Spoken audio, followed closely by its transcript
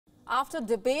After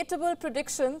debatable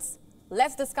predictions,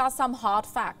 let's discuss some hard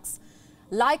facts.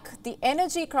 Like the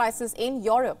energy crisis in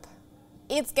Europe,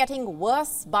 it's getting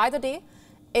worse by the day.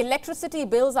 Electricity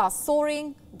bills are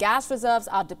soaring, gas reserves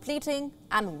are depleting,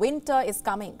 and winter is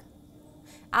coming.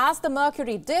 As the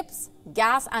mercury dips,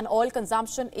 gas and oil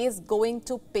consumption is going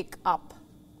to pick up.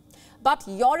 But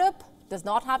Europe does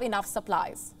not have enough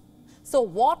supplies. So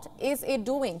what is it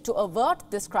doing to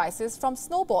avert this crisis from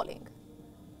snowballing?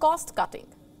 Cost cutting.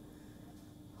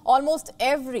 Almost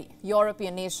every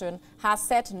European nation has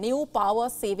set new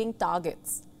power-saving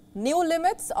targets, new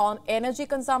limits on energy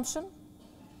consumption.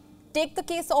 Take the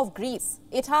case of Greece.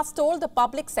 It has told the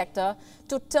public sector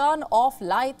to turn off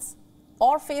lights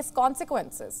or face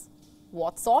consequences.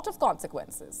 What sort of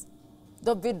consequences?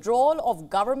 The withdrawal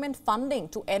of government funding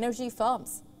to energy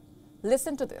firms.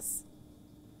 Listen to this.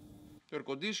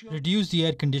 Reduce the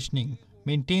air conditioning.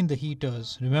 Maintain the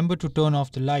heaters. Remember to turn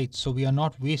off the lights so we are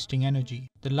not wasting energy.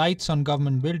 The lights on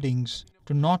government buildings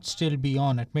do not still be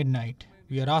on at midnight.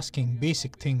 We are asking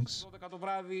basic things.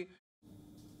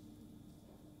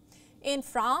 In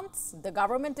France, the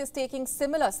government is taking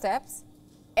similar steps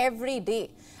every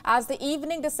day. As the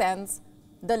evening descends,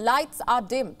 the lights are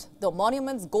dimmed, the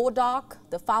monuments go dark,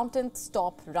 the fountains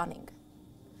stop running.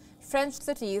 French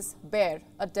cities bear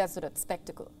a desolate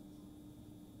spectacle.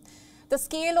 The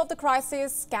scale of the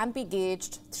crisis can be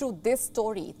gauged through this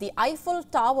story. The Eiffel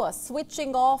Tower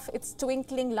switching off its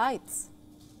twinkling lights.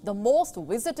 The most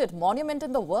visited monument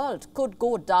in the world could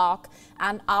go dark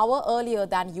an hour earlier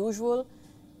than usual.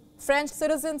 French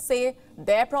citizens say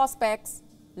their prospects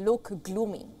look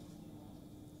gloomy.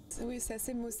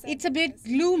 It's a bit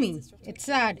gloomy. It's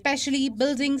sad, especially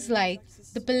buildings like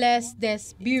the Place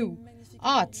des Bœufs.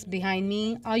 Arts behind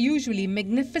me are usually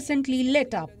magnificently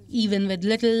lit up, even with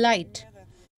little light.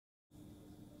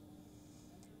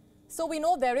 So we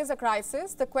know there is a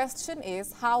crisis. The question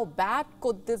is, how bad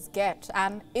could this get,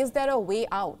 and is there a way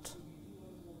out?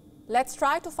 Let's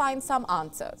try to find some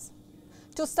answers.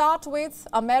 To start with,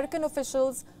 American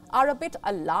officials are a bit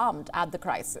alarmed at the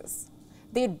crisis.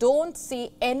 They don't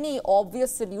see any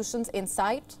obvious solutions in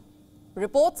sight.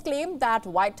 Reports claim that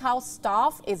White House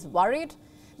staff is worried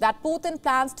that Putin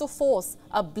plans to force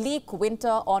a bleak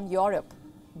winter on Europe.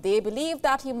 They believe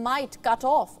that he might cut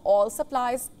off all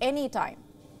supplies anytime,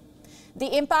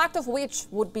 the impact of which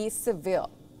would be severe.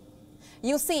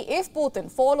 You see, if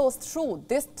Putin follows through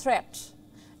this threat,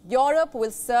 Europe will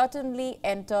certainly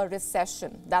enter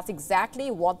recession. That's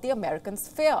exactly what the Americans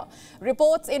fear.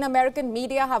 Reports in American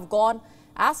media have gone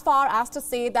as far as to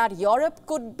say that Europe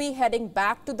could be heading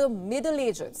back to the Middle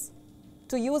Ages,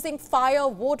 to using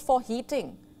firewood for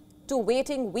heating, to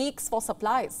waiting weeks for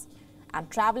supplies, and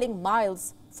traveling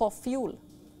miles for fuel.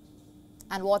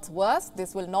 And what's worse,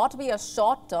 this will not be a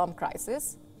short-term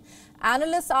crisis.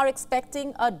 Analysts are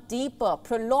expecting a deeper,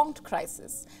 prolonged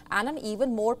crisis and an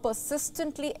even more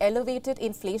persistently elevated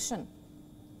inflation.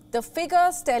 The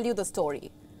figures tell you the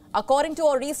story. According to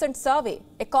a recent survey,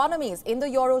 economies in the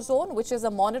Eurozone, which is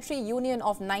a monetary union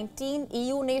of 19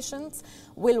 EU nations,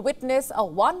 will witness a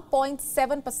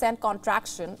 1.7%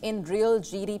 contraction in real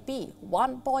GDP,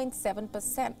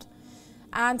 1.7%.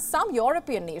 And some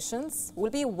European nations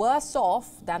will be worse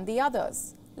off than the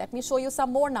others. Let me show you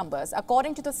some more numbers.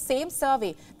 According to the same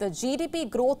survey, the GDP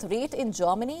growth rate in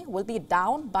Germany will be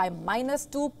down by minus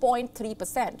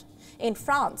 2.3%. In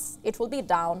France, it will be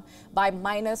down by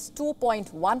minus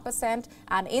 2.1%,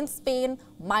 and in Spain,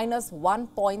 minus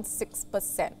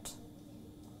 1.6%.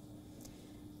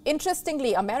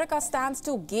 Interestingly, America stands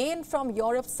to gain from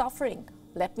Europe's suffering.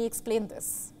 Let me explain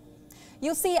this.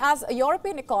 You see, as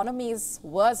European economies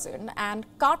worsen and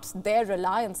cut their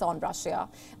reliance on Russia,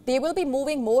 they will be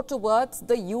moving more towards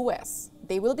the US.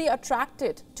 They will be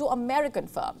attracted to American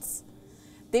firms.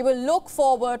 They will look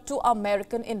forward to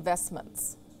American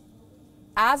investments.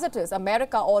 As it is,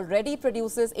 America already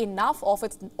produces enough of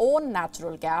its own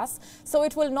natural gas, so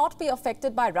it will not be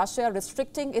affected by Russia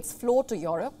restricting its flow to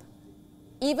Europe.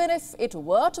 Even if it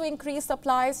were to increase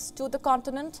supplies to the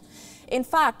continent, in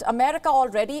fact, America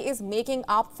already is making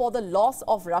up for the loss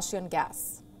of Russian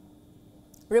gas.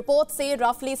 Reports say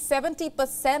roughly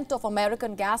 70% of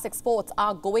American gas exports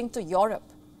are going to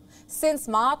Europe. Since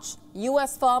March,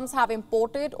 US firms have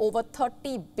imported over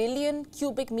 30 billion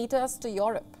cubic meters to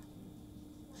Europe.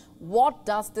 What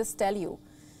does this tell you?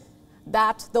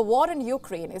 That the war in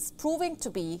Ukraine is proving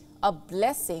to be a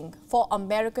blessing for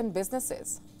American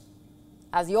businesses.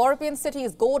 As European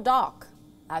cities go dark,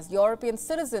 as European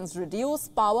citizens reduce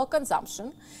power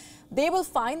consumption, they will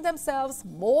find themselves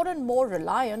more and more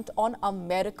reliant on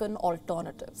American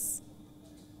alternatives.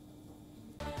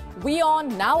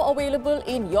 WION now available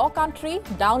in your country.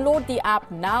 Download the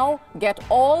app now. Get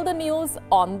all the news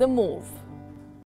on the move.